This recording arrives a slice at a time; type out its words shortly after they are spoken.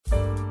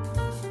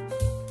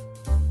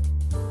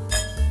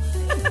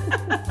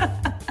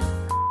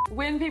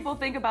When people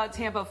think about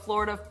Tampa,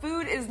 Florida,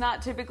 food is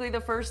not typically the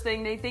first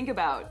thing they think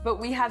about. But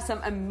we have some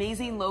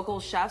amazing local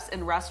chefs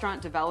and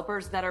restaurant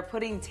developers that are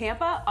putting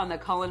Tampa on the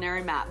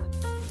culinary map.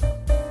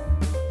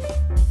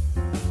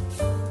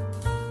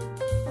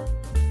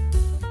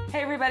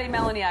 Hey everybody,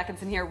 Melanie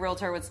Atkinson here,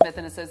 realtor with Smith &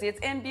 Associates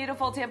in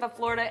beautiful Tampa,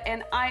 Florida,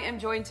 and I am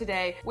joined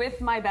today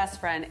with my best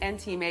friend and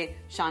teammate,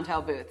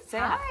 Chantelle Booth. Say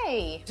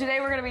hi. Today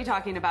we're going to be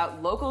talking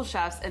about local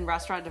chefs and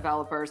restaurant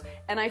developers,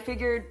 and I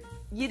figured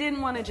you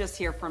didn't want to just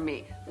hear from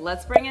me.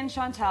 Let's bring in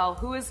Chantelle,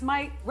 who is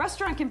my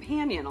restaurant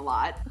companion a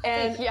lot,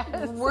 and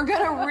Yes. We're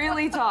going to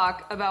really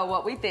talk about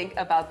what we think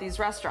about these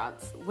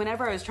restaurants.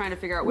 Whenever I was trying to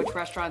figure out which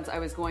restaurants I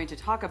was going to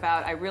talk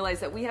about, I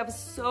realized that we have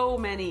so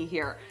many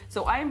here.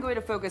 So I am going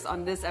to focus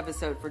on this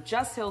episode for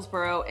just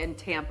Hillsborough and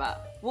Tampa.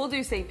 We'll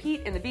do St.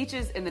 Pete and the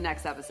beaches in the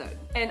next episode.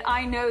 And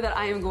I know that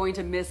I am going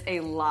to miss a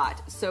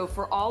lot. So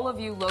for all of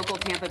you local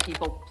Tampa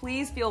people,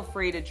 please feel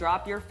free to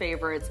drop your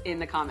favorites in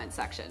the comment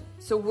section.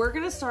 So we're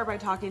gonna start by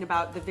talking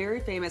about the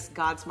very famous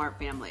Godsmart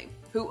family,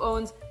 who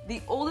owns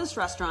the oldest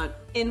restaurant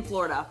in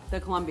Florida, the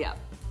Columbia.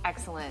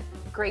 Excellent.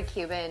 Great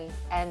Cuban.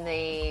 And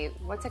the,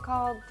 what's it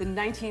called? The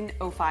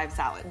 1905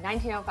 salad.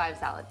 1905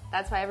 salad.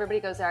 That's why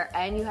everybody goes there.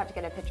 And you have to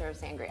get a picture of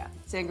sangria.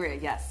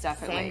 Sangria, yes,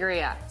 definitely.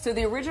 Sangria. So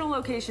the original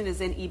location is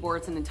in Ybor.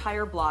 It's an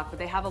entire block, but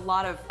they have a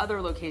lot of other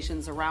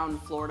locations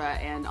around Florida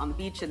and on the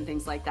beach and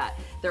things like that.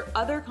 Their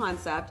other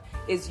concept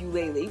is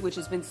Eulalie, which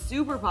has been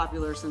super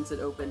popular since it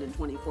opened in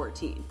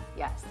 2014.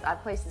 Yes,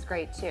 that place is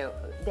great too.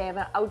 They have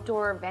an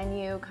outdoor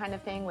venue kind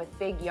of thing with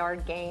big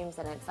yard games,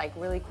 and it's like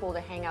really cool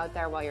to hang out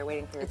there while you're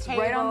waiting for your It's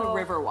table. right on the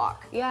river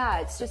walk. Yeah,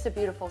 it's just a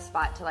beautiful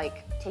spot to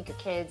like take your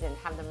kids and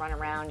have them run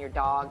around, your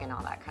dog and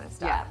all that kind of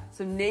stuff. Yeah.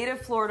 So native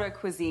Florida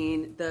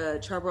cuisine, the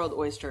charbroiled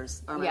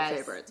oysters are my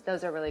favorites.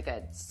 Those are really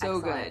good. So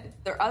Excellent. good.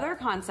 Their other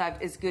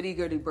concept is Goody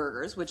Goody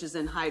Burgers, which is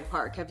in Hyde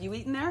Park. Have you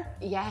eaten there?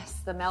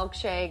 Yes, the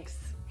milkshakes,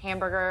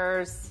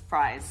 hamburgers.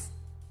 Fries.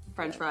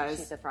 French fries.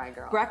 She's a fry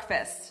girl.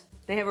 Breakfast.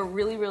 They have a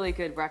really, really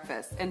good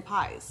breakfast. And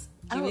pies.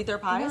 Do you eat their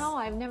pies? No,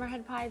 I've never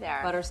had pie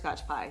there.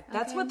 Butterscotch pie.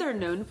 That's Okay. what they're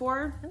known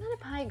for. I'm not a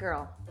pie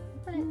girl.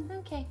 But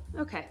okay.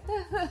 Okay.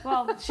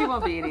 Well, she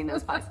won't be eating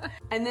those pies.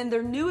 And then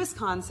their newest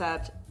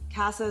concept,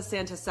 Casa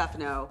Santa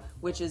Stefano,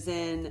 which is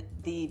in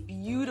the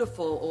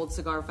beautiful old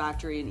cigar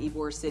factory in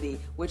Ybor City,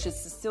 which is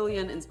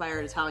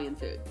Sicilian-inspired Italian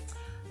food.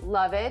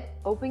 Love it.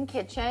 Open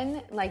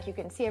kitchen. Like you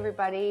can see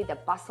everybody, the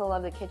bustle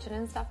of the kitchen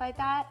and stuff like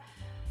that.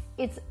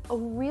 It's a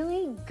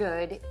really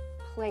good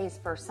place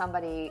for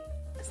somebody.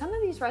 Some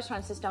of these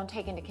restaurants just don't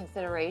take into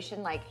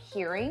consideration like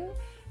hearing.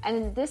 And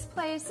in this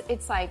place,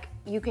 it's like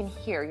you can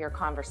hear your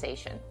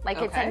conversation.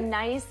 Like It's a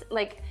nice,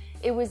 like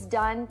it was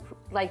done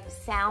like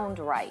sound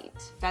right.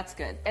 That's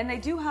good. And they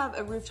do have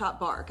a rooftop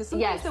bar because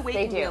sometimes the wait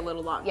can be a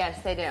little long.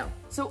 Yes, they do.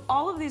 So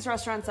all of these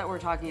restaurants that we're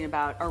talking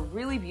about are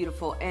really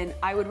beautiful, and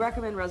I would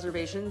recommend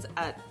reservations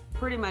at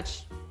pretty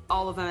much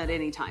all of them at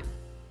any time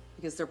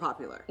because they're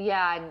popular.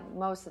 Yeah, and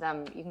most of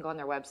them, you can go on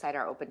their website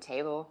or Open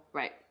Table.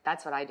 Right.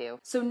 That's what I do.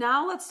 So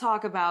now let's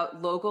talk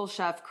about local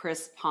chef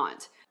Chris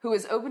Pont, who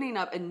is opening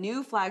up a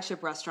new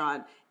flagship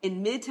restaurant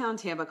in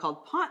Midtown Tampa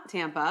called Pont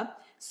Tampa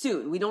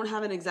soon. We don't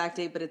have an exact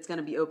date, but it's going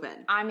to be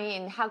open. I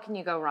mean, how can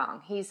you go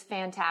wrong? He's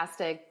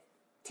fantastic.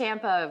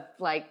 Tampa,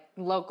 like,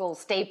 local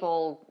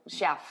staple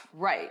chef.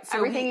 Right. So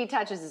everything he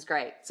touches is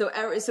great. So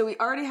he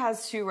already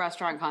has 2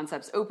 restaurant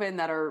concepts open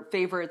that are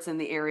favorites in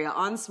the area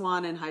on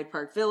Swan and Hyde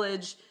Park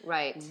Village.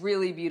 Right.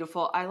 Really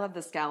beautiful. I love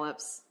the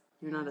scallops.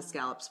 You're not a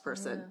scallops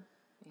person. Yeah.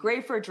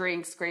 Great for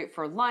drinks, great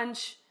for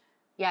lunch.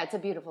 Yeah, it's a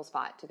beautiful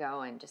spot to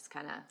go and just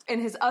kind of...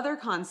 And his other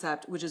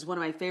concept, which is one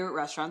of my favorite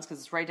restaurants because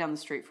it's right down the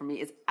street from me,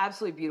 is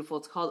absolutely beautiful.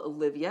 It's called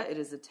Olivia. It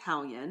is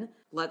Italian.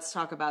 Let's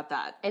talk about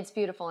that. It's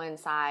beautiful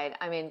inside.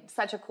 I mean,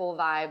 such a cool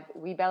vibe.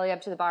 We belly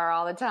up to the bar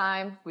all the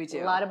time. We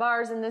do. A lot of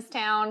bars in this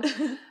town.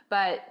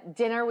 But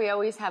dinner, we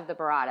always have the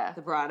burrata.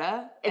 The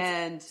burrata.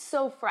 It's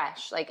so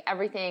fresh. Like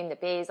everything, the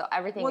basil,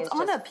 everything is just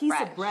on a piece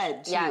fresh. of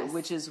bread, too,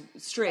 which is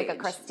strange. Like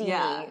a crostini.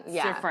 Yeah,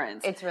 it's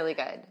different. It's really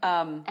good.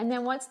 And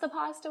then what's the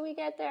pasta we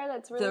get there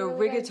that's really, the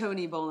really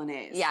rigatoni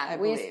bolognese. Yeah,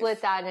 we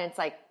split that and it's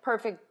like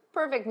perfect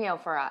meal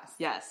for us.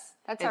 Yes.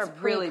 That's our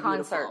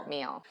pre-concert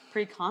meal.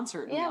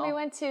 Pre-concert meal? Yeah, we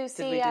went to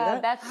see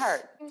Beth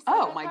Hart.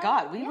 Oh my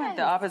God, we went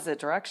the opposite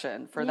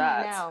direction for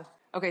that. I know.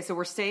 Okay, so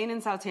we're staying in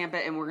South Tampa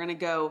and we're going to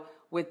go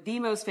with the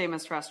most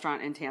famous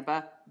restaurant in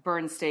Tampa,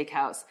 Burns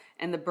Steakhouse,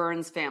 and the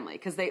Burns family,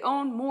 because they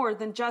own more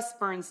than just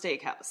Burns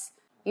Steakhouse.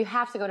 You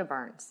have to go to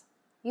Burns.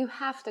 You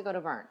have to go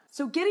to Burns.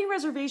 So getting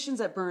reservations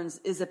at Burns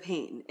is a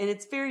pain, and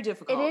it's very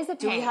difficult. It is a pain.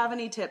 Do we have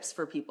any tips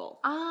for people?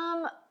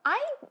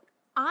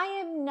 I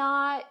am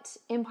not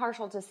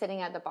impartial to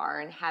sitting at the bar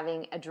and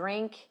having a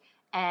drink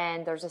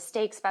And there's a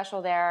steak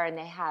special there, and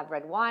they have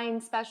red wine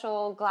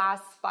special,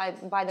 glass by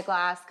the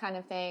glass kind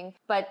of thing.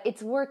 But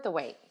it's worth the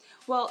wait.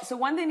 Well, so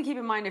one thing to keep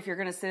in mind if you're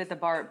going to sit at the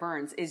bar at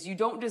Burns is you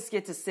don't just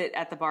get to sit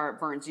at the bar at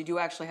Burns. You do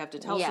actually have to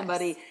tell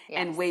somebody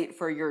and wait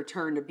for your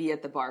turn to be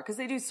at the bar because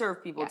they do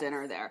serve people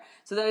dinner there.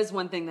 So that is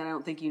one thing that I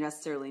don't think you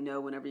necessarily know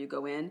whenever you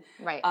go in.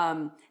 Right.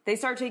 They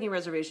start taking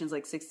reservations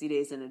like 60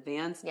 days in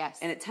advance. Yes.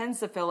 And it tends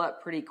to fill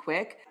up pretty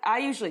quick. I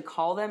usually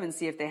call them and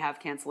see if they have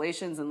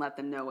cancellations and let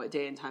them know what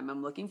day and time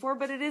I'm looking for,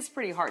 but it is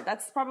pretty hard.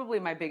 That's probably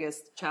my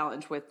biggest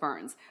challenge with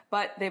Burns.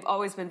 But they've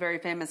always been very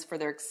famous for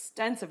their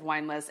extensive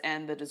wine list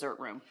and the dessert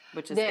room,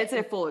 which is it's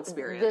a full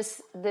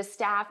experience. The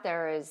staff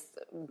there is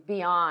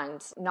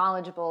beyond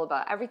knowledgeable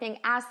about everything.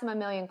 Ask them a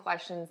million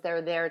questions.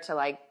 They're there to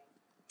like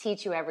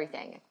teach you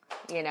everything.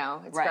 You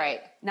know, it's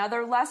great. Now,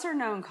 their lesser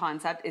known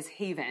concept is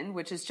Haven,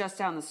 which is just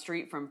down the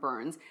street from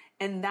Burns.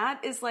 And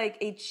that is like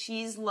a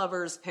cheese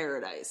lover's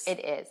paradise.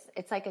 It is.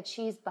 It's like a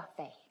cheese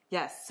buffet.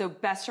 Yes. So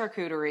best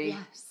charcuterie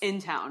in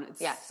town.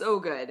 It's so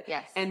good.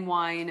 Yes. And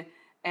wine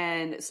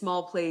and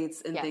small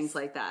plates and things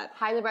like that.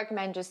 Highly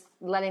recommend just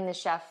letting the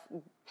chef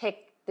pick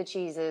the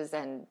cheeses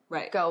and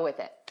go with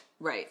it.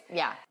 Right.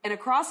 Yeah. And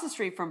across the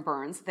street from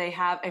Burns, they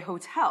have a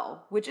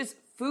hotel, which is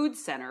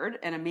food-centered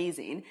and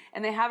amazing.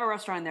 And they have a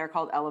restaurant there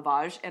called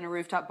Elevage and a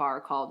rooftop bar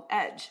called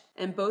Edge.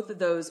 And both of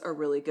those are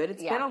really good.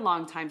 It's been a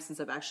long time since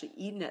I've actually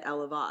eaten at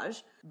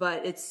Elevage,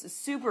 but it's a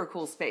super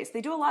cool space.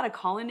 They do a lot of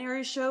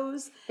culinary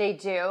shows. They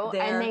do.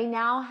 there. And they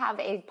now have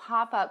a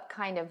pop-up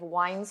kind of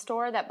wine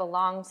store that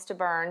belongs to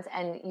Burns.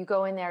 And you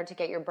go in there to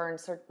get your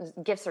Burns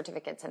gift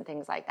certificates and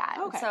things like that.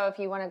 Okay. So if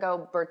you want to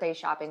go birthday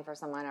shopping for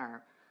someone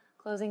or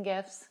closing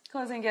gifts.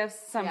 Closing gifts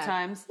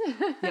sometimes.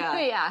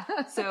 Yeah.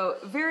 So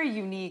very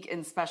unique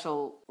and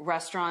special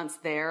restaurants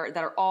there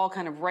that are all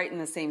kind of right in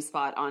the same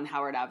spot on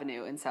Howard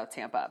Avenue in South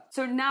Tampa.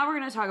 So now we're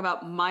going to talk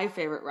about my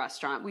favorite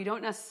restaurant. We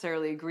don't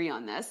necessarily agree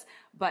on this,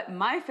 but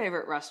my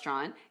favorite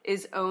restaurant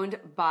is owned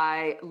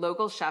by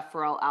local chef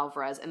Pharrell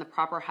Alvarez and the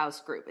Proper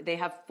House Group. They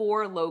have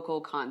 4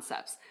 local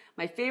concepts.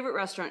 My favorite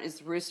restaurant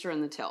is Rooster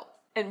and the Till.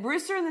 And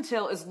Rooster and the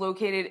Till is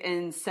located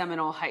in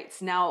Seminole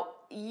Heights. Now,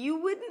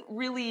 you wouldn't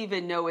really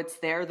even know it's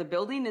there. The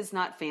building is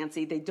not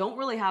fancy. They don't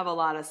really have a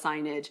lot of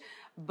signage,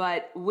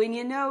 but when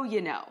you know, you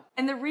know.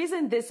 And the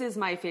reason this is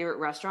my favorite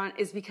restaurant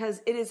is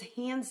because it is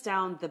hands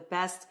down the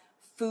best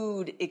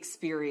food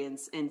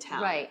experience in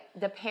town. Right.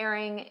 The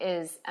pairing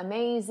is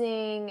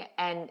amazing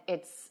and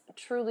it's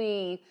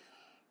truly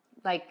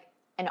like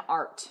an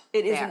art.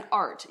 It is an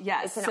art,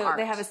 yes. It's an art.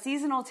 They have a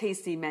seasonal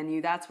tasting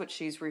menu. That's what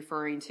she's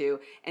referring to.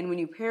 And when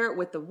you pair it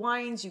with the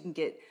wines, you can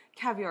get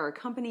caviar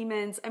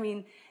accompaniments. I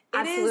mean,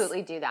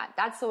 absolutely do that.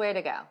 That's the way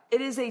to go.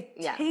 It is a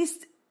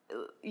taste,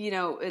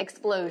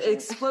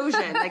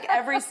 explosion. Like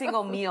every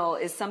single meal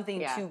is something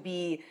to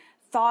be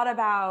thought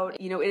about.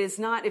 You know, it is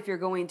not if you're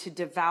going to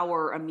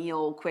devour a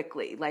meal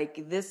quickly.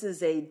 Like this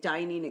is a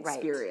dining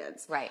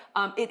experience. Right.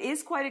 It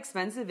is quite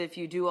expensive if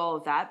you do all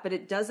of that, but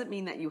it doesn't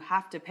mean that you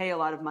have to pay a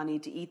lot of money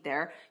to eat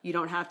there. You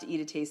don't have to eat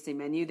a tasting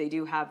menu. They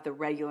do have the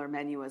regular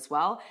menu as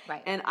well.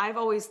 Right. And I've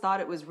always thought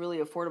it was really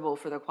affordable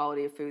for the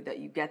quality of food that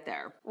you get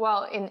there.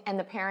 Well, and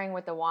the pairing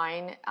with the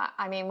wine,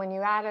 I mean, when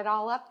you add it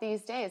all up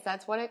these days,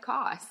 that's what it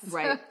costs.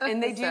 Right.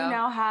 And they do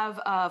now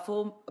have a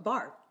full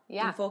bar.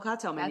 Yeah. Full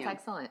cocktail menu. That's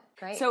excellent.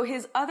 Great. So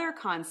his other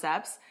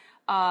concepts,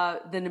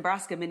 the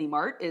Nebraska Mini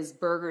Mart is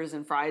burgers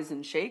and fries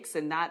and shakes,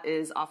 and that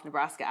is off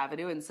Nebraska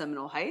Avenue in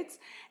Seminole Heights.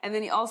 And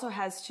then he also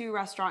has 2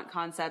 restaurant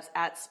concepts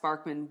at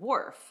Sparkman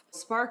Wharf.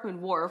 Sparkman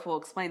Wharf, we'll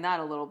explain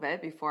that a little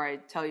bit before I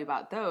tell you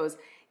about those,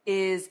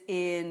 is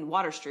in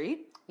Water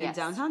Street in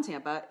downtown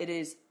Tampa. It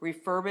is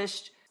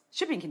refurbished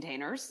shipping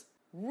containers.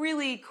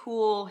 Really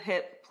cool,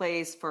 hip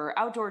place for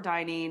outdoor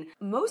dining.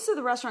 Most of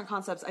the restaurant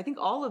concepts, I think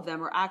all of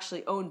them are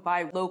actually owned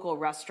by local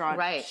restaurant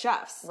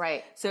chefs.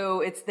 Right. So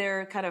it's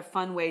their kind of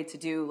fun way to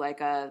do like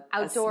a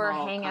outdoor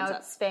small hangout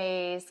concept.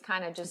 Space,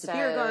 kind of just a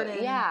beer garden.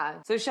 Yeah.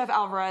 So Chef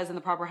Alvarez and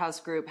the Proper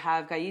House Group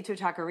have Gallito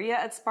Taqueria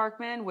at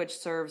Sparkman, which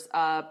serves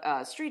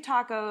up street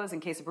tacos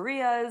and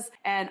quesadillas,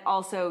 and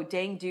also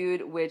Dang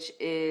Dude, which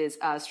is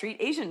street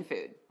Asian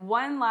food.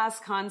 One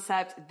last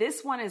concept.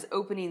 This one is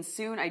opening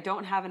soon. I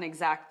don't have an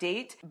exact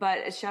date,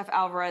 but Chef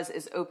Alvarez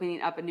is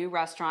opening up a new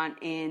restaurant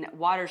in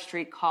Water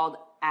Street called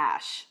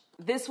Ash.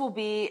 This will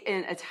be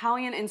an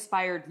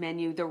Italian-inspired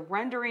menu. The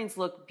renderings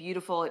look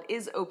beautiful. It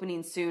is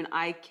opening soon.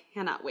 I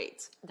cannot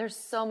wait. There's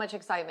so much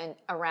excitement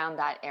around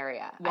that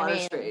area. Water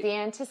Street. The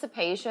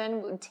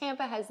anticipation.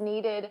 Tampa has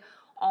needed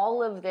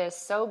all of this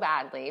so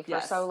badly for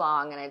so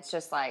long, and it's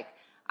just like,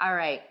 all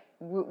right,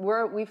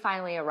 we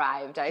finally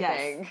arrived, I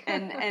think.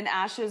 and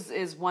Ash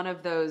is one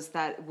of those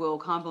that will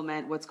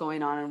complement what's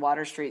going on in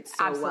Water Street so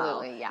well.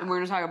 Absolutely, yeah. And we're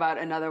going to talk about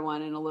another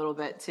one in a little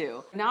bit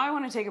too. Now I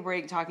want to take a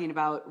break talking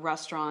about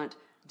restaurant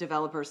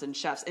developers and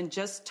chefs and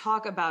just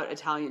talk about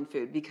Italian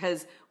food,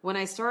 because when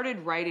I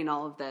started writing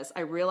all of this, I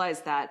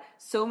realized that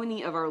so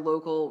many of our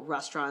local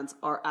restaurants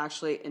are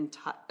actually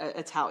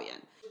Italian.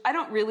 I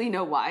don't really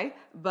know why,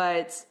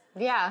 but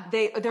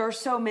there are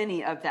so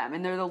many of them,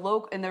 and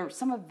they're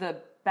some of the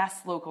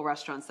best local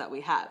restaurants that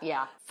we have.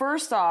 Yeah.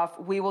 First off,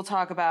 we will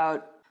talk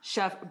about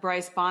Chef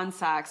Bryce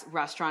Bonsack's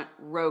restaurant,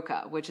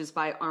 Roca, which is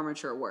by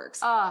Armature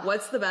Works.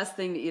 What's the best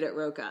thing to eat at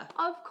Roca?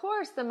 Of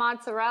course, the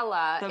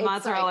mozzarella. The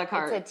mozzarella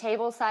cart. It's a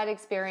tableside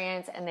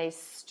experience, and they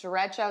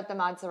stretch out the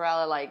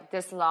mozzarella like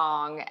this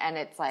long, and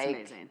it's like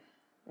amazing.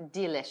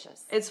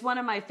 Delicious. It's one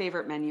of my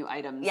favorite menu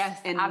items. Yes,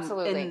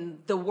 absolutely. In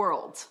the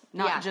world,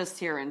 not just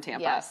here in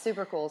Tampa. Yeah,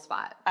 super cool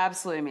spot.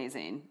 Absolutely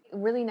amazing.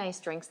 Really nice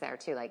drinks there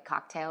too, like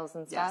cocktails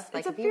and stuff. Yes,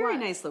 like it's a very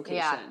nice location.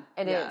 Yeah,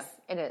 it is.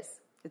 It is.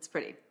 It's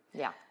pretty.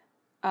 Yeah.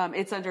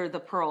 It's under the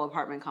Pearl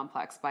Apartment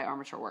Complex by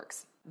Armature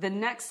Works. The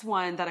next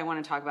one that I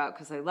want to talk about,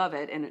 because I love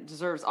it and it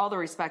deserves all the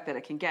respect that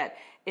it can get,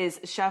 is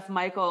Chef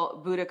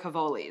Michael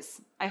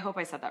Budicavoli's, I hope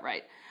I said that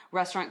right,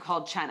 restaurant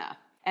called Cena.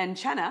 And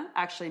cena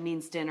actually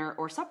means dinner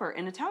or supper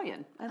in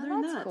Italian. I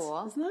learned that. That's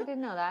cool. Isn't that? I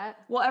didn't know that.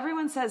 Well,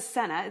 everyone says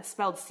cena. It's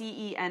spelled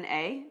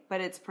C-E-N-A,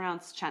 but it's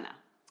pronounced cena.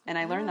 And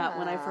I learned that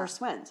when I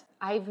first went.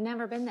 I've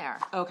never been there.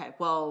 Okay,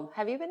 well...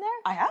 Have you been there?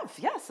 I have,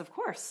 yes, of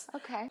course.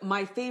 Okay.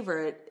 My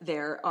favorite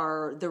there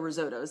are the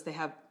risottos. They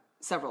have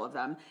several of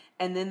them.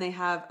 And then they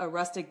have a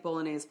rustic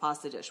bolognese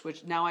pasta dish,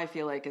 which now I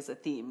feel like is a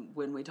theme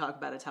when we talk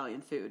about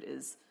Italian food,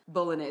 is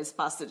bolognese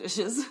pasta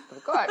dishes.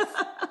 Of course.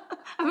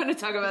 I'm going to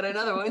talk about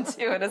another one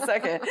too in a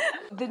second.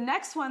 The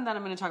next one that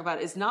I'm going to talk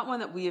about is not one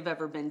that we have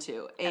ever been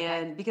to.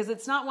 And because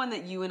it's not one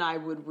that you and I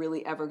would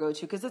really ever go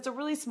to, because it's a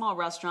really small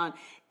restaurant.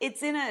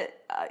 It's in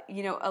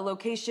a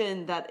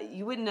location that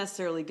you wouldn't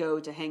necessarily go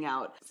to hang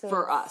out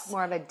for us.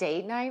 More of a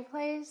date night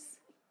place?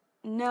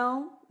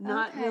 No,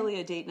 not really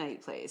a date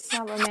night place.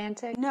 Not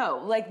romantic?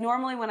 No, like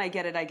normally when I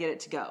get it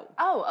to go.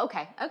 Oh,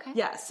 okay.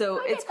 Yeah,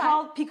 so it's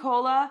called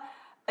Piccola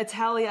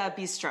Italia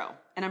Bistro,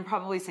 and I'm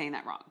probably saying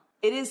that wrong.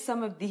 It is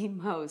some of the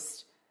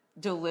most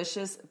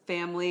delicious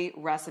family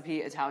recipe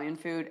Italian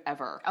food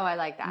ever. Oh, I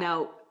like that.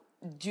 Now,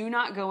 do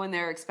not go in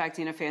there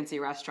expecting a fancy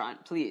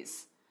restaurant,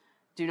 please.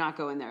 Do not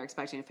go in there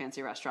expecting a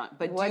fancy restaurant.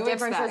 But what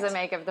difference does it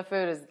make if the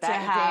food is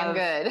that damn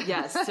good?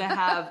 Yes, to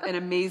have an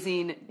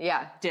amazing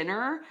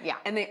dinner. Yeah.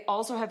 And they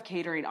also have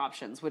catering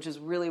options, which is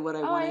really what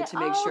I wanted to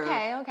make sure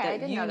that I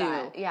didn't know knew.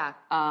 That. Yeah.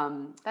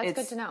 That's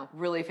good to know.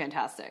 Really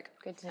fantastic.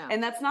 Good to know.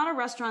 And that's not a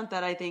restaurant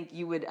that I think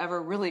you would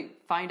ever really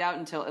find out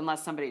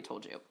unless somebody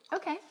told you.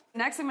 Okay.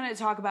 Next, I'm going to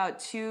talk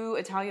about 2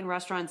 Italian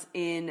restaurants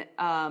in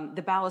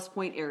the Ballast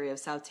Point area of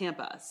South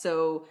Tampa.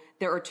 So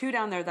there are 2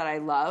 down there that I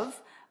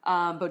love.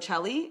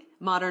 Bocelli,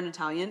 Modern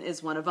Italian,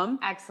 is one of them.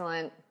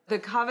 Excellent. The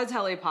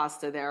cavatelli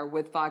pasta there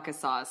with vodka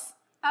sauce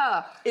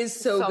is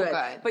so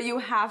good. But you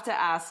have to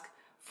ask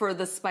for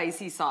the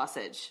spicy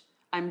sausage.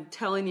 I'm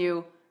telling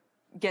you,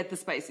 get the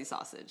spicy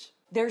sausage.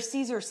 Their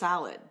Caesar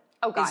salad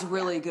is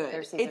really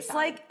good. It's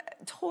like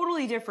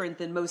totally different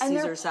than most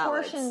Caesar salads. And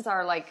their portions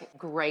are like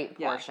great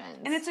portions.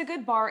 Yeah. And it's a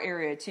good bar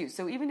area too.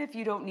 So even if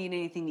you don't need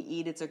anything to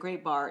eat, it's a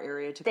great bar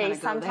area to kind of go.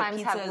 They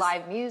sometimes have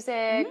live music.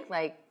 It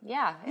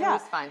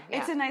was fun. Yeah.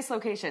 It's a nice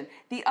location.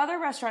 The other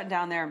restaurant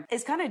down there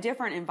is kind of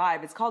different in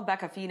vibe. It's called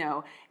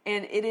Beccafino,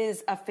 and it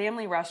is a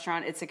family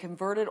restaurant. It's a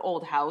converted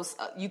old house.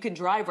 You can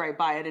drive right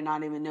by it and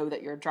not even know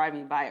that you're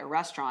driving by a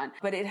restaurant.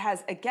 But it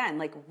has, again,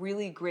 like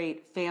really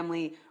great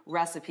family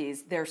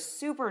recipes. They're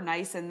super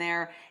nice in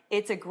there.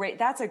 That's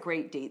a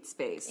great date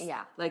space.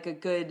 Yeah. Like a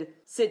good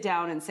sit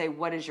down and say,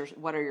 what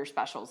are your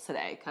specials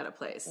today kind of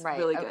place. Right.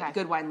 Really good.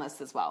 Good wine list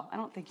as well. I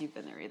don't think you've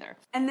been there either.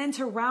 And then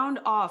to round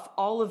off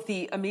all of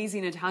the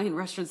amazing Italian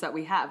restaurants that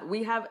we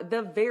have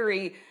the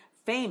very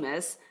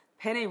famous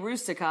Penne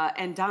Rustica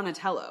and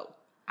Donatello.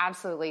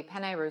 Absolutely.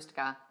 Penne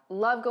Rustica.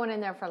 Love going in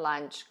there for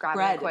lunch,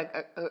 grabbing a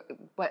quick,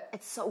 but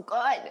it's so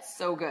good.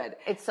 So good.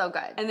 It's so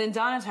good. And then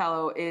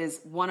Donatello is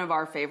one of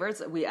our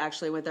favorites. We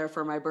actually went there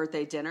for my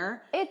birthday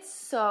dinner. It's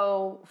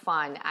so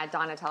fun at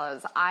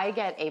Donatello's. I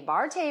get a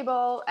bar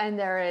table and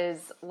there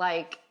is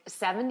like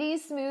 70s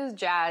smooth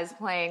jazz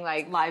playing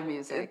like live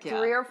music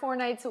 3 or 4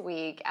 nights a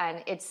week,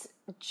 and it's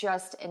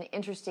just an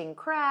interesting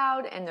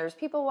crowd, and there's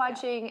people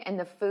watching, and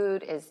the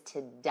food is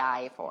to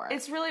die for.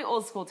 It's really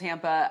old school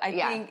Tampa. I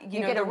think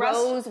you get a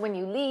rose when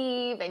you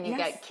leave, and you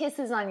get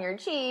kisses on your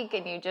cheek,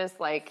 and you just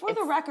like. For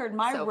the record,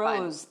 my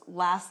rose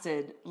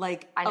lasted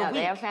like I know a week.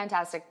 They have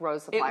fantastic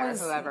rose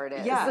suppliers, whoever it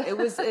is. Yeah, it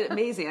was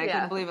amazing. I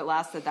couldn't believe it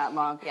lasted that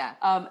long.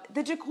 Yeah.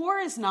 The decor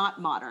is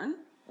not modern.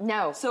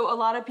 No. So a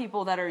lot of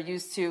people that are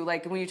used to,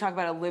 like when you talk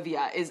about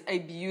Olivia, is a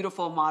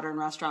beautiful modern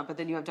restaurant, but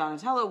then you have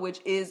Donatello,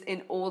 which is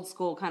an old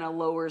school kind of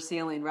lower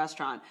ceiling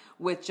restaurant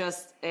with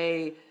just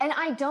a... And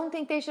I don't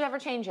think they should ever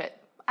change it.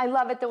 I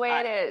love it the way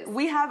it is.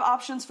 We have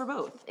options for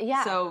both.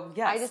 Yeah. So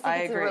yes, I just think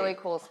it's agree. a really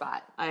cool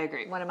spot. I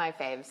agree. One of my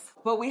faves.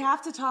 But we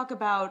have to talk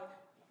about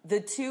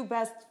the 2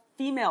 best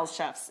female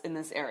chefs in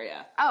this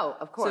area. Oh,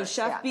 of course.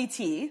 So Chef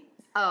BT...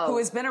 who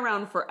has been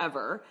around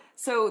forever.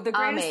 So the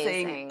greatest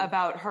thing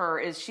about her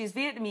is she's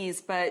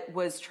Vietnamese, but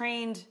was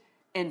trained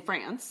in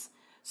France.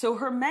 So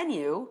her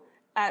menu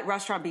at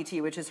Restaurant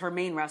BT, which is her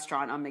main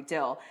restaurant on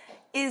MacDill,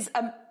 is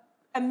an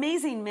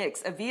amazing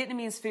mix of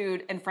Vietnamese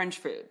food and French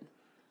food.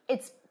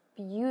 It's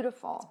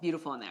beautiful. It's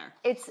beautiful in there.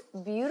 It's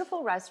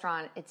beautiful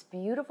restaurant. It's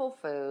beautiful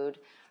food.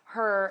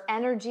 her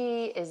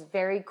energy is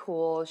very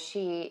cool.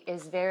 She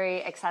is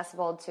very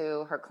accessible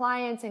to her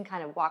clients and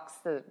kind of walks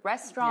the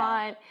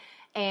restaurant.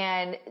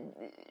 And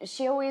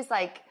she always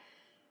like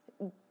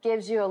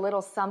gives you a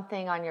little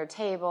something on your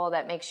table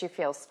that makes you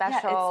feel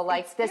special.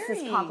 Like this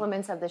is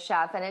compliments of the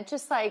chef. And it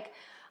just like,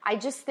 I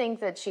just think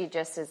that she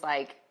just is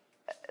like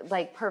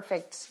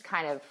perfect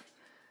kind of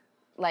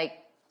like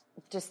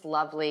just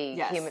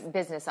lovely human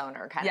business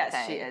owner kind of thing.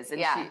 Yes, she is. And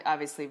she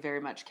obviously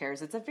very much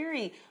cares. It's a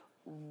very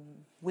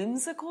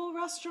whimsical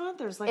restaurant.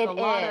 There's like a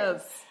lot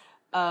of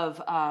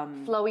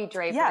flowy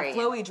drapery. Yeah,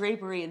 flowy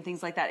drapery and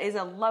things like that. It is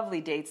a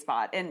lovely date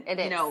spot. And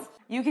you know,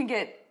 you can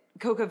get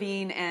coq au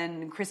vin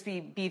and crispy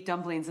beef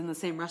dumplings in the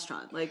same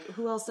restaurant. Like,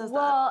 who else does that?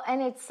 Well,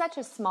 and it's such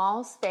a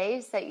small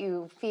space that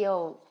you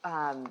feel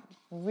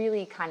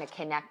really kind of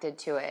connected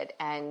to it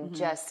and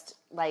just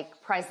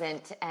like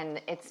present, and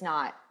it's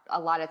not a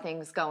lot of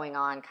things going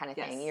on kind of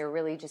thing. You're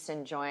really just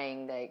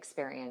enjoying the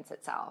experience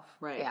itself.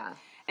 Right. Yeah.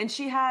 And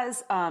she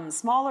has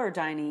smaller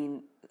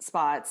dining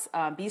spots,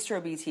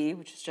 Bistro BT,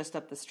 which is just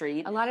up the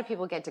street. A lot of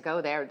people get to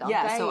go there, don't they?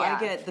 Yeah, so I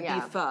get the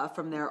beef pho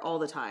from there all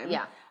the time.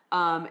 Yeah.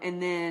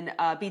 And then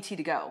BT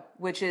to go,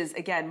 which is,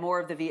 again, more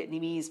of the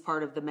Vietnamese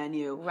part of the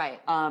menu. Right.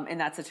 And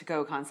that's a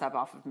to-go concept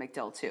off of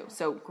McDill, too.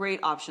 So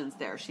great options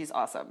there. She's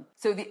awesome.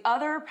 So the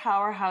other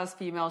powerhouse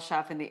female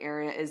chef in the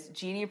area is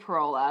Jeannie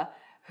Parola,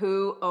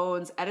 who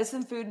owns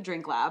Edison Food and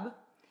Drink Lab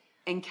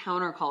and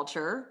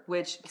Counterculture,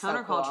 which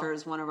Counterculture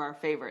is one of our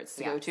favorites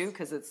to go to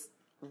because it's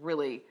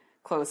really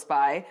close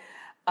by.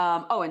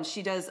 And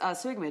she does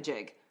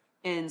Swigmajig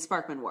in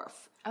Sparkman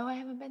Wharf. Oh, I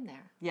haven't been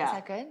there. Yeah. Is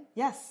that good?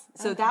 Yes.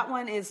 So that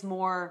one is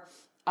more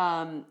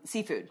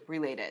seafood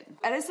related.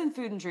 Edison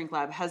Food and Drink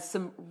Lab has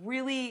some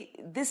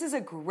this is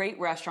a great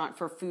restaurant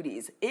for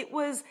foodies. It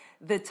was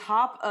the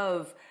top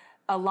of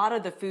a lot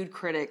of the food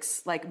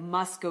critics like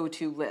must go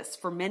to lists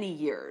for many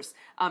years,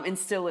 and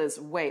still is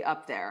way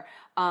up there.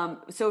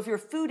 So if you're a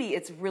foodie,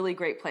 it's a really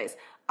great place.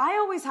 I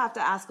always have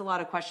to ask a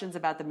lot of questions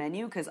about the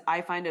menu because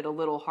I find it a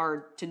little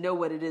hard to know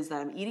what it is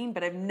that I'm eating,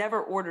 but I've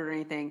never ordered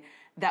anything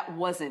that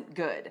wasn't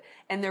good.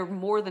 And they're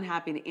more than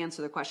happy to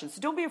answer the questions. So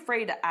don't be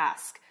afraid to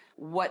ask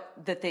what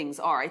the things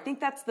are. I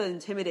think that's the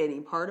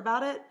intimidating part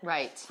about it.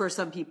 Right. For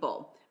some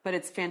people. But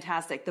it's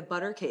fantastic. The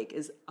butter cake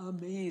is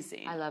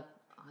amazing. I love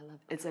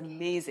it's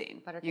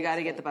amazing. Butter You got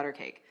to cake's get good. the butter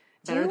cake.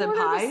 Do Better you than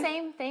order pie? the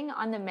same thing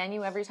on the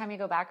menu every time you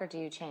go back, or do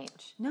you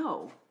change?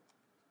 No.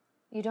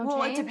 You don't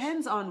Well, change? it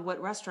depends on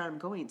what restaurant I'm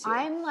going to.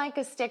 I'm like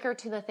a sticker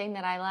to the thing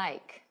that I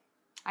like.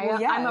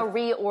 Well, yeah. I'm a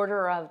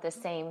reorder of the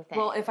same thing.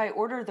 Well, if I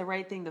order the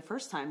right thing the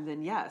first time,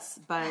 then yes.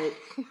 But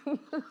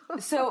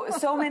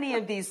so many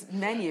of these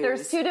menus.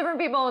 There's two different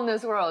people in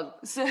this world.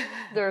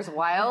 There's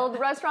wild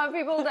restaurant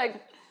people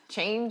that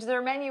change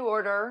their menu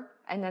order,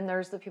 and then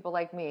there's the people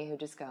like me who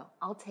just go,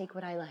 I'll take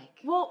what I like.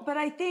 Well, but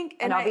I think...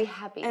 And I'll be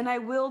happy. And I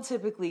will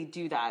typically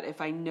do that if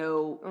I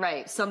know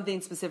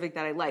something specific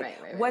that I like.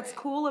 What's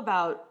cool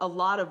about a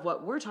lot of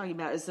what we're talking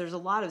about is there's a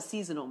lot of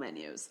seasonal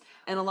menus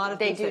and a lot of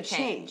things that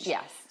change.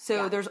 Yes.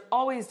 So there's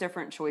always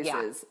different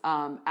choices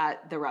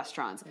at the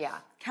restaurants. Yeah.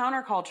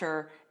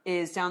 Counterculture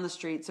is down the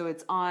street, so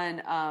it's on,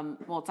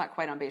 it's not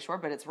quite on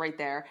Bayshore, but it's right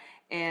there.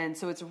 And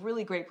so it's a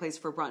really great place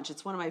for brunch.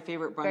 It's one of my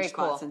favorite brunch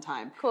spots in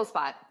time. Cool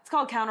spot. It's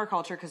called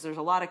Counterculture because there's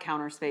a lot of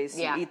counter space.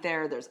 You eat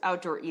there. There's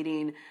outdoor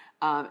eating,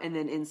 and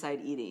then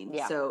inside eating.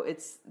 Yeah. So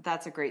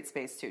that's a great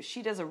space too.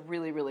 She does a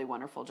really, really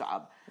wonderful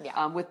job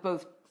with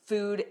both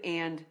food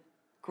and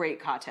great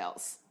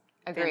cocktails.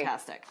 Agreed.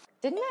 Fantastic.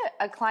 Didn't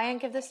a client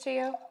give this to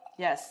you?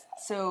 Yes.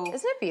 So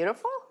isn't it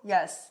beautiful?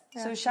 Yes.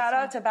 Yeah, so shout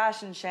out to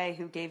Bash and Shay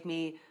who gave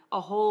me a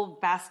whole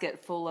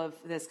basket full of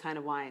this kind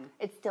of wine.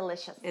 It's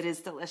delicious. It is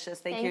delicious.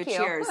 Thank you.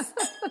 Cheers.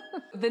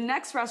 The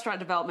next restaurant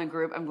development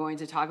group I'm going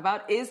to talk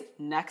about is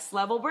Next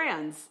Level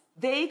Brands.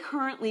 They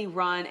currently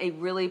run a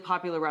really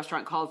popular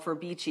restaurant called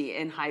Forbici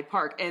in Hyde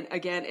Park. And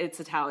again, it's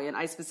Italian.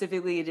 I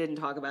specifically didn't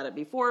talk about it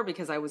before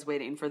because I was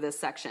waiting for this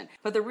section.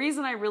 But the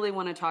reason I really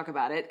want to talk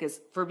about it,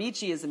 because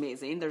Forbici is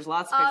amazing. There's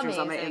lots of pictures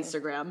on my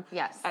Instagram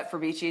at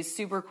Forbici.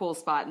 Super cool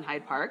spot in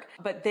Hyde Park.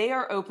 But they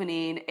are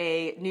opening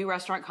a new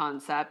restaurant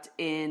concept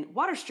in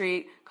Water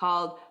Street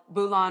called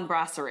Boulan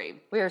Brasserie.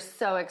 We are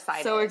so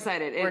excited. So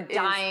excited. We're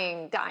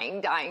dying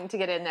to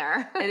get in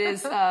there. It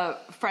is a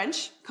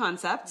French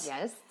concept.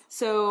 Yes.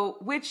 So,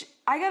 which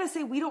I gotta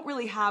say, we don't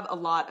really have a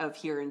lot of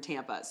here in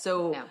Tampa.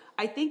 So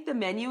I think the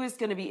menu is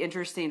gonna be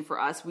interesting for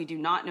us. We do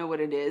not know what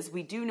it is.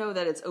 We do know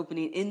that it's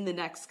opening in the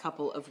next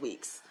couple of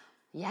weeks.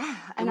 Yeah.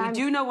 And we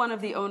do know one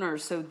of the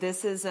owners, so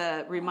this is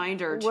a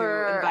reminder to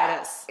invite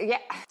us. Yeah.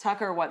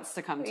 Tucker wants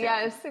to come too.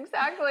 Yes,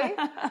 exactly.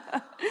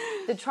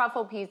 The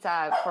truffle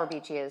pizza for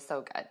Forbici is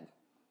so good.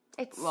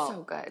 It's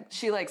so good.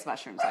 She likes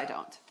mushrooms, I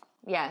don't.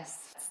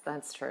 Yes,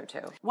 that's true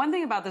too. One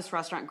thing about this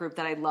restaurant group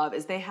that I love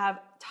is they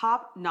have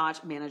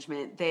top-notch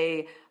management.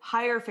 They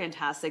hire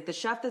fantastic. The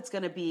chef that's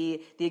going to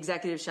be the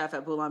executive chef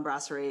at Boulan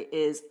Brasserie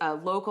is a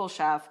local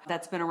chef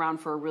that's been around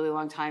for a really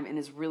long time and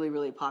is really,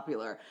 really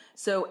popular.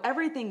 So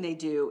everything they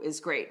do is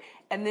great.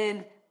 And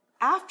then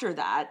After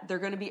that, they're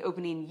going to be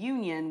opening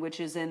Union, which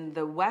is in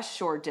the West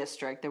Shore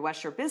District, the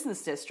West Shore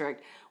Business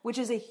District, which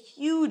is a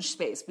huge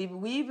space.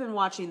 We've been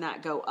watching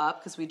that go up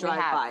because we drive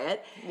by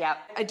it. Yep.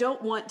 I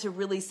don't want to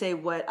really say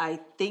what I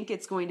think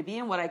it's going to be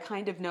and what I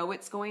kind of know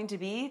it's going to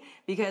be,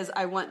 because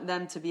I want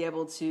them to be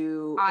able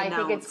to announce. I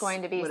think it's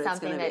going to be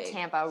something that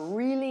Tampa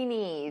really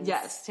needs.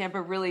 Yes,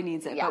 Tampa really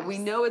needs it. Yes. But we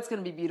know it's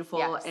going to be beautiful,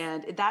 yes.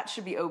 and that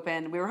should be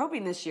open. We were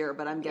hoping this year,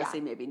 but I'm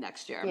guessing maybe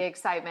next year. The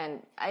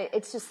excitement.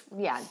 It's just,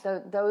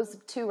 those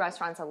two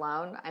restaurants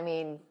alone, I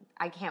mean,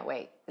 I can't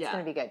wait. It's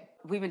going to be good.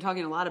 We've been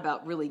talking a lot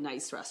about really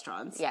nice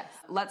restaurants. Yes.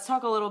 Let's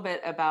talk a little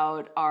bit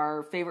about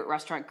our favorite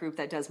restaurant group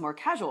that does more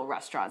casual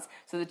restaurants.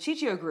 So the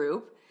Chichio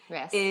group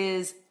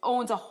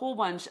owns a whole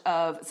bunch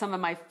of some of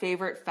my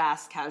favorite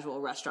fast casual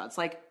restaurants,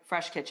 like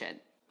Fresh Kitchen.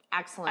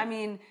 Excellent. I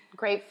mean,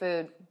 great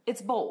food.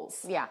 It's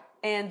bowls. Yeah.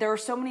 And there are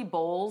so many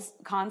bowls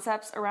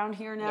concepts around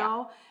here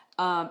now.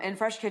 Yeah. And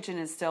Fresh Kitchen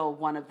is still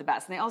one of the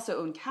best. And they also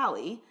own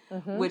Cali,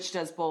 which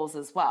does bowls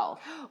as well.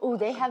 Oh,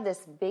 they have this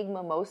big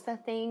mimosa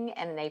thing,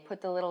 and they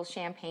put the little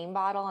champagne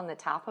bottle on the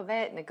top of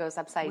it, and it goes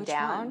upside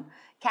down. One?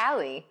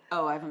 Cali.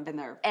 Oh, I haven't been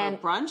there. For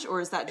brunch,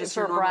 or is that just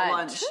for your normal brunch.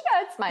 lunch?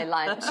 That's my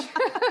lunch.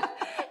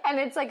 And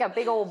it's like a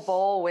big old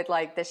bowl with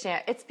like the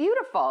it's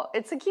beautiful.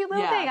 It's a cute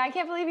little thing. I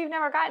can't believe you've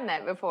never gotten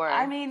it before.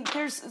 I mean,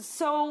 there's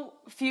so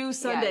few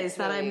Sundays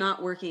that I'm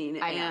not working.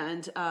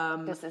 And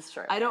this is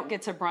true. I don't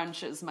get to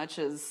brunch as much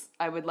as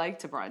I would like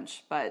to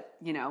brunch. But,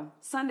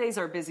 Sundays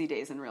are busy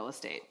days in real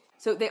estate.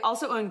 So they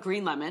also own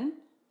Green Lemon,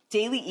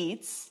 Daily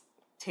Eats,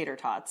 Tater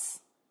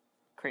Tots,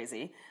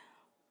 crazy,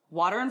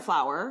 Water and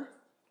Flour.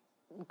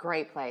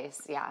 Great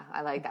place. Yeah,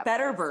 I like that.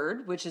 Better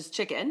Bird, which is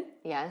chicken.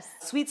 Yes.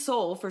 Sweet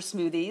Soul for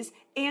smoothies,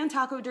 and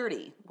Taco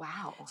Dirty.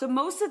 Wow. So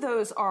most of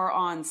those are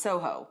on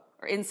Soho,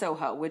 or in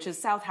Soho, which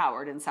is South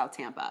Howard in South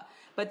Tampa.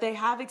 But they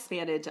have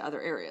expanded to other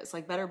areas.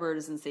 Like Better Bird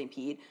is in St.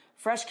 Pete.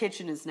 Fresh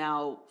Kitchen is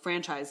now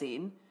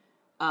franchising.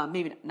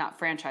 Maybe not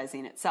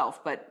franchising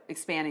itself, but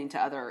expanding to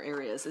other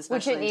areas,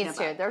 especially Which it needs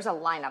to. There's a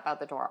lineup out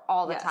the door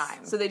all the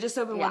time. So they just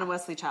opened one in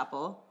Wesley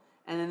Chapel,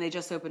 and then they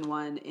just opened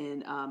one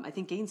in, I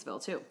think, Gainesville,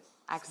 too.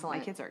 Excellent.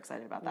 My kids are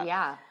excited about that.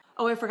 Yeah.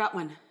 Oh, I forgot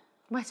one.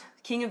 What?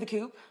 King of the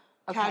Coop,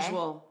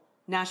 casual,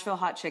 Nashville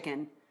hot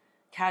chicken,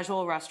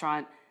 casual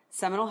restaurant,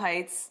 Seminole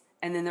Heights,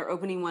 and then they're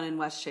opening one in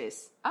West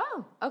Chase.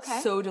 Oh,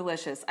 okay. So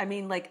delicious. I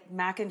mean, like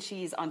mac and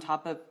cheese on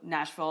top of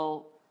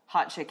Nashville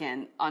hot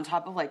chicken, on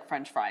top of like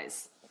French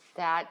fries.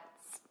 That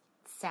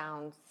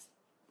sounds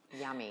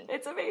yummy.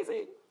 It's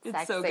amazing. It's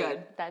sexy. So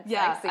good. That's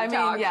sexy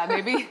talk.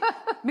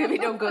 Maybe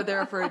don't go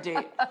there for a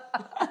date.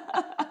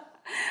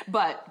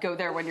 But go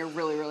there when you're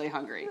really, really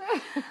hungry.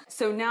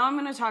 So now I'm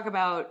going to talk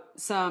about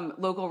some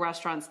local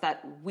restaurants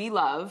that we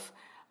love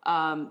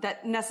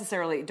that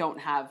necessarily don't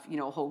have,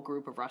 a whole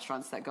group of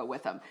restaurants that go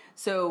with them.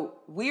 So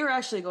we are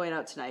actually going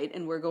out tonight,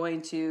 and we're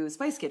going to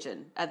Spice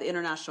Kitchen at the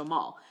International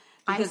Mall.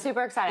 I'm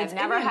super excited. I've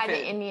never had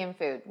Indian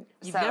food.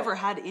 You've never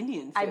had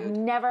Indian food? I've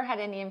never had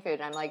Indian food.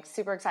 I'm like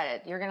super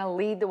excited. You're going to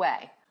lead the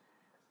way.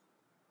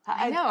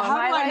 I know. How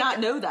do I not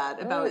know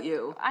that about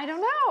you? I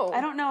don't know.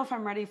 I don't know if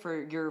I'm ready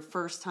for your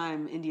first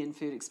time Indian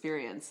food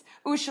experience.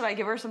 Ooh, should I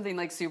give her something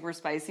like super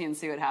spicy and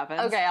see what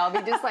happens? Okay, I'll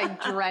be just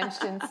like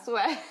drenched in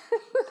sweat.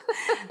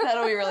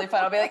 That'll be really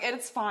fun. I'll be like,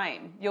 it's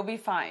fine. You'll be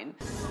fine.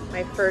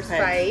 My first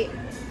bite.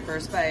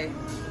 First bite.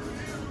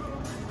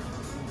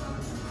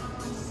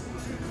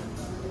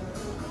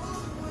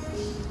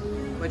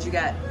 What'd you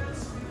get?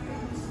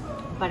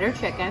 Butter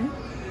chicken.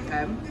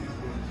 Okay.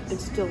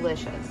 It's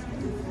delicious.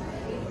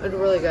 It's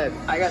really good.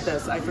 I got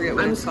this. I forget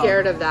what it's called. I'm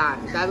scared of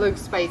that. That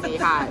looks spicy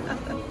hot.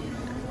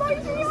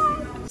 Spicy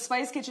hot.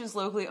 Spice Kitchen is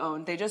locally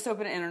owned. They just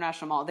opened at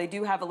International Mall. They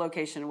do have a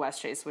location in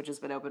West Chase, which has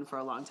been open for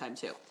a long time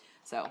too.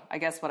 So I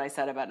guess what I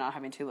said about not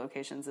having two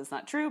locations is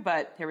not true,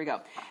 but here we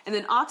go. And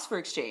then Oxford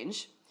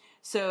Exchange.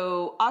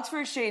 So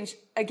Oxford Exchange,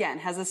 again,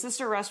 has a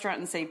sister restaurant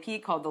in St.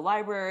 Pete called The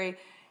Library.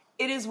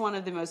 It is one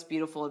of the most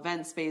beautiful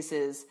event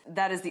spaces.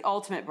 That is the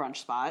ultimate brunch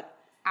spot.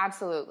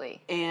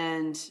 Absolutely.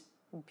 And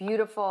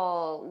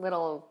beautiful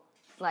little,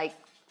 like,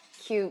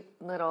 cute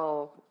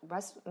little,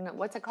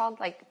 what's it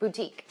called? Like,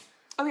 boutique.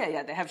 Oh,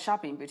 yeah. They have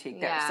shopping boutique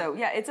there. Yeah. So,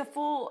 yeah, it's a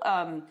full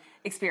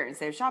experience.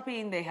 They have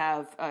shopping. They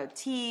have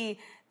tea.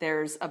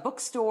 There's a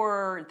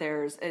bookstore.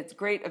 It's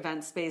great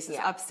event space. It's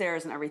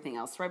upstairs and everything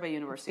else. Right by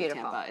University of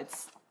Tampa.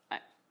 It's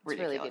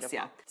ridiculous. Really beautiful.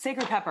 Yeah.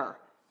 Sacred Pepper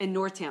in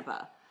North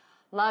Tampa.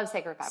 Love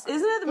Sacred Pepper.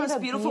 Isn't it the most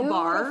beautiful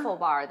bar? Beautiful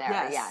bar there,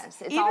 yes.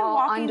 It's even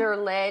all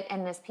underlit,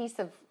 and this piece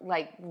of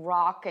like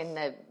rock,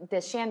 and the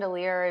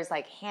chandelier is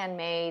like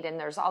handmade, and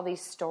there's all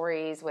these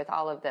stories with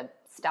all of the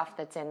stuff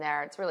that's in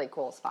there. It's a really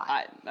cool spot.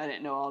 I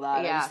didn't know all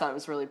that. Yeah. I just thought it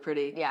was really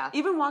pretty. Yeah.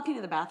 Even walking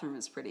to the bathroom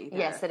is pretty there.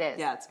 Yes, it is.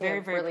 Yeah, it's very,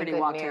 very really pretty. Good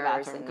Walk to the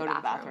bathroom. in Go to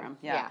the bathroom.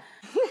 Yeah.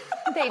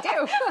 They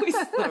do. We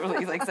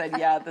literally said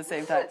at the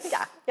same time.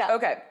 Yeah.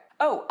 Okay.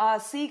 Oh,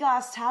 Sea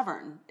Glass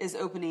Tavern is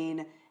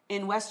opening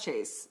in West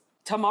Chase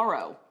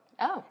tomorrow.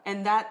 Oh.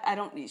 And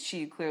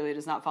she clearly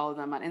does not follow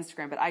them on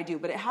Instagram, but I do.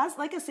 But it has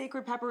like a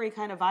Sacred Peppery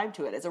kind of vibe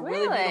to it. It's a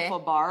really beautiful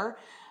bar.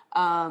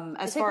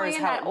 As far as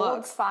how it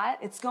looks, spot?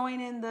 it's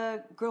going in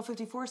the Grill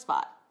 54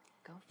 spot.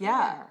 Go for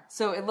Yeah. it.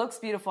 So it looks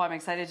beautiful. I'm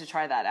excited to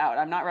try that out.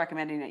 I'm not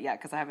recommending it yet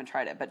because I haven't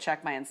tried it, but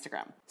check my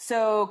Instagram.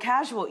 So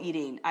casual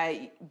eating.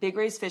 Big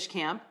Ray's Fish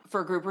Camp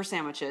for grouper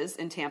sandwiches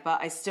in Tampa.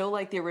 I still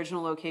like the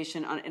original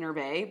location on Inner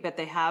Bay, but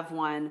they have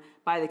one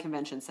by the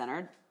convention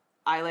center.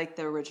 I like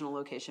the original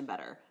location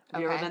better.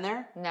 Have you ever been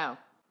there? No.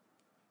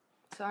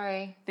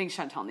 Sorry. I think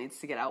Chantelle needs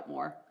to get out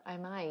more. I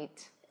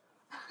might.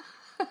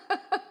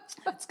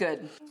 It's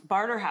good.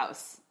 Barter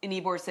House in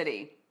Ybor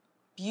City.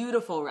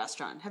 Beautiful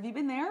restaurant. Have you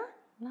been there?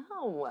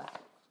 No.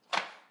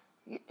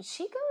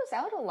 She goes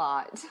out a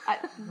lot.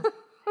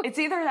 It's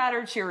either that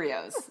or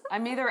Cheerios.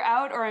 I'm either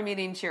out or I'm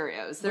eating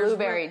Cheerios.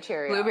 Blueberry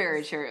Cheerios.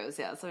 Blueberry Cheerios,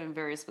 yes. I'm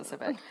very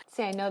specific.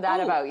 See, I know that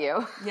about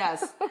you.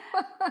 Yes.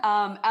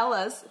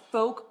 Ella's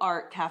Folk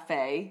Art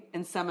Cafe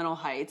in Seminole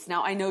Heights.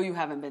 Now, I know you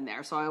haven't been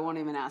there, so I won't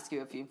even ask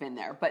you if you've been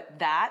there. But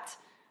that,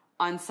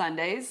 on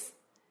Sundays,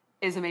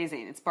 is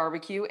amazing. It's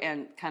barbecue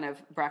and kind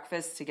of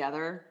breakfast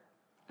together.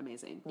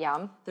 Amazing.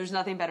 Yum. There's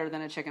nothing better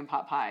than a chicken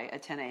pot pie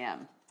at 10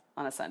 a.m.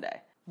 on a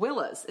Sunday.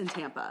 Willa's in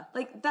Tampa.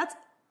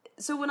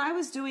 So when I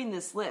was doing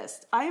this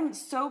list, I am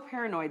so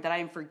paranoid that I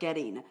am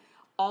forgetting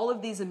all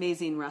of these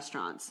amazing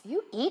restaurants.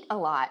 You eat a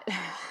lot.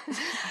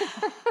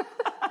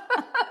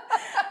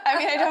 I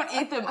mean, I don't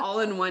eat them all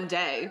in one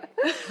day.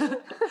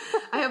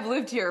 I have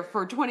lived here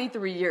for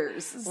 23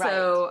 years.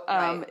 So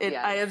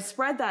yes. I have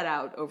spread that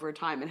out over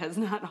time. It has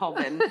not all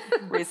been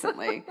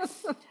recently.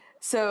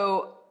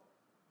 So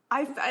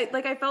I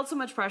felt so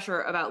much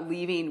pressure about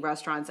leaving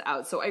restaurants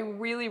out. So I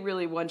really,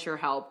 really want your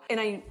help.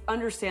 And I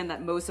understand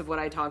that most of what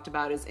I talked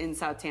about is in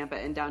South Tampa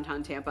and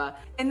downtown Tampa.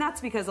 And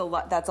that's because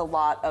that's a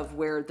lot of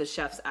where the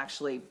chefs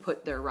actually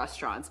put their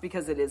restaurants,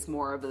 because it is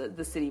more of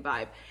the city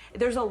vibe.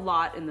 There's a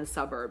lot in the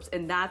suburbs,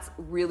 and that's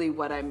really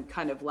what I'm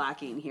kind of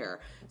lacking here.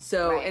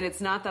 So, and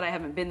it's not that I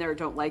haven't been there or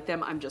don't like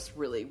them. I'm just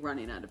really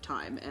running out of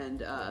time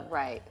and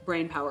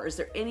brain power. Is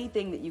there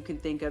anything that you can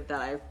think of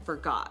that I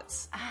forgot?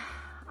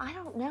 I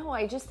don't know.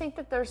 I just think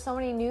that there's so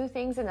many new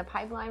things in the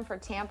pipeline for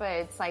Tampa.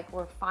 It's like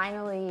we're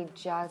finally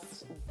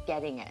just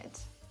getting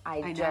it.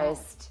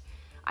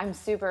 I'm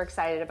super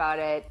excited about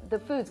it. The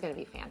food's going to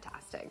be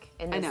fantastic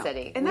in this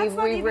city. And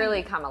we've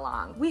really come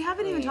along. We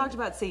haven't even talked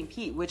about St.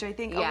 Pete, which I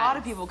think a lot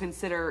of people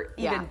consider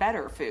even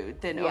better food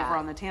than over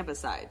on the Tampa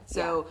side.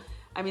 So,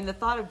 I mean, the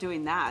thought of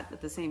doing that at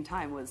the same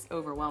time was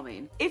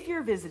overwhelming. If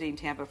you're visiting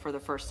Tampa for the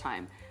first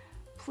time,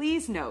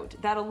 please note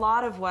that a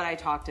lot of what I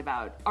talked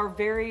about are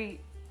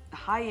very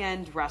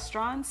high-end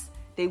restaurants.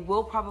 They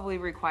will probably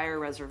require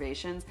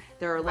reservations.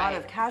 There are a lot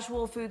of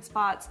casual food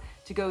spots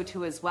to go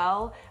to as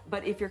well.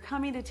 But if you're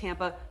coming to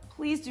Tampa,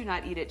 please do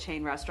not eat at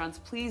chain restaurants.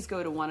 Please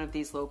go to one of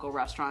these local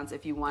restaurants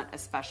if you want a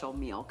special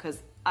meal,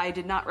 because I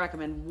did not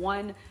recommend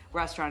one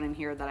restaurant in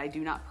here that I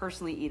do not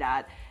personally eat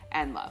at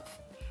and love.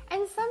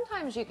 And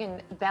sometimes you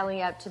can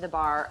belly up to the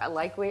bar,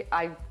 like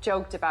I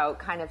joked about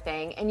kind of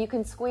thing, and you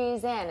can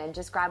squeeze in and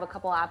just grab a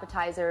couple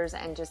appetizers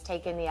and just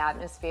take in the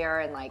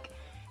atmosphere and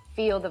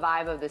feel the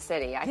vibe of the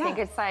city. I think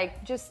it's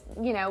just,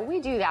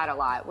 we do that a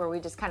lot where we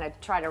just kind of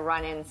try to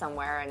run in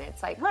somewhere and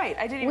it's like... Right,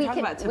 I didn't even talk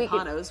about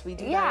Tempanos. We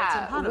do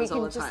that at Tempanos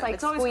all the time.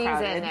 It's always squeeze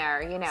crowded. In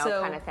there,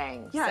 kind of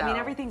thing. Yeah, I mean,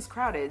 everything's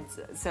crowded.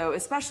 So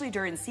especially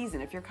during season,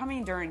 if you're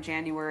coming during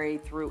January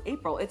through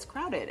April, it's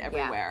crowded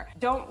everywhere. Yeah.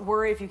 Don't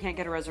worry if you can't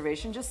get a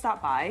reservation, just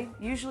stop by.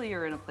 Usually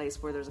you're in a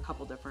place where there's a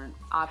couple different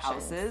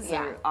houses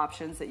or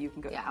options that you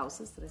can go to.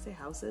 Houses? Did I say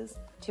houses?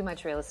 Too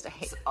much real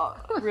estate.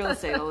 Real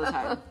estate all the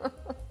time.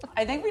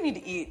 I think we need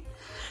to eat.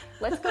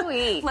 Let's go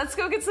eat. Let's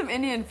go get some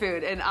Indian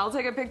food, and I'll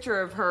take a picture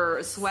of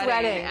her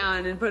sweating.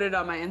 And put it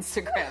on my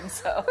Instagram.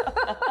 So,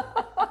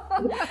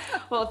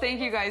 well, thank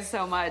you guys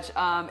so much.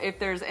 If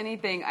there's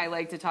anything I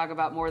like to talk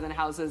about more than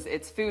houses,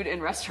 it's food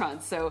and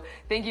restaurants. So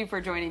thank you for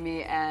joining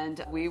me,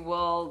 and we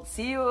will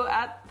see you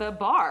at the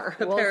bar.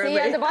 We'll see you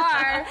at the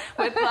bar.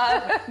 With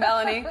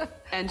Melanie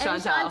and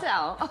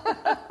Chantelle.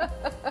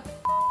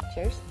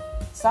 Cheers.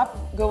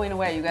 Stop going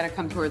away. You got to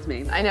come towards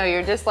me. I know,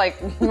 you're just like...